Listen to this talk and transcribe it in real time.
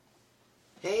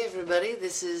Hey everybody,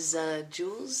 this is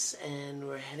Jules, and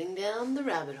we're heading down the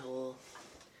rabbit hole.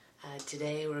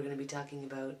 Today we're going to be talking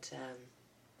about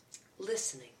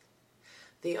listening.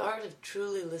 The art of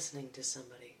truly listening to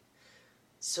somebody.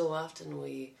 So often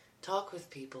we talk with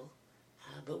people,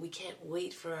 but we can't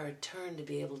wait for our turn to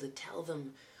be able to tell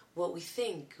them what we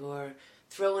think or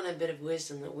throw in a bit of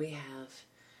wisdom that we have.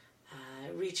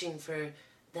 Reaching for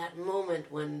that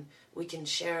moment when we can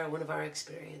share one of our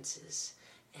experiences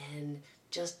and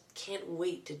just can't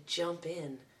wait to jump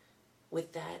in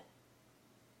with that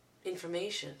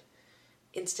information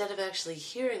instead of actually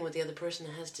hearing what the other person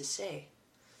has to say.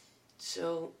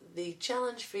 So the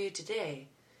challenge for you today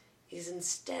is,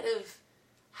 instead of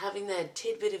having that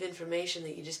tidbit of information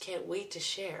that you just can't wait to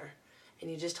share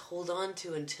and you just hold on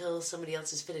to until somebody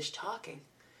else is finished talking,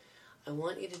 I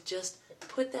want you to just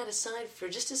put that aside for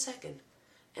just a second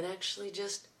and actually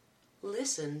just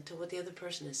listen to what the other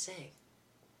person is saying.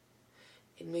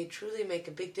 It may truly make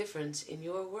a big difference in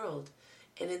your world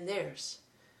and in theirs.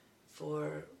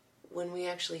 For when we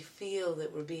actually feel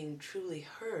that we're being truly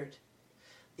heard,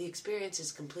 the experience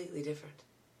is completely different.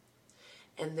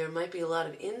 And there might be a lot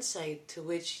of insight to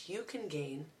which you can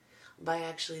gain by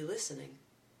actually listening.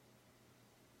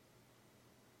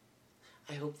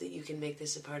 I hope that you can make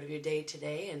this a part of your day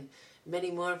today and many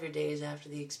more of your days after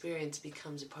the experience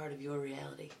becomes a part of your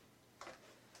reality.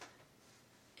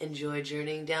 Enjoy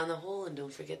journeying down the hole, and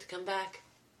don't forget to come back.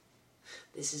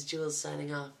 This is Jules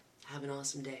signing off. Have an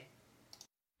awesome day.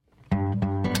 I'm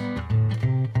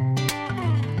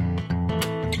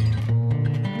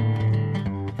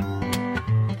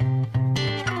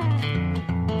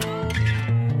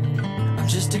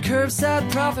just a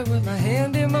curbside prophet with my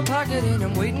hand in my pocket, and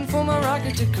I'm waiting for my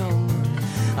rocket to come.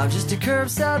 I'm just a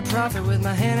curbside prophet with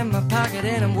my hand in my pocket,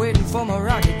 and I'm waiting for my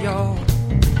rocket, y'all.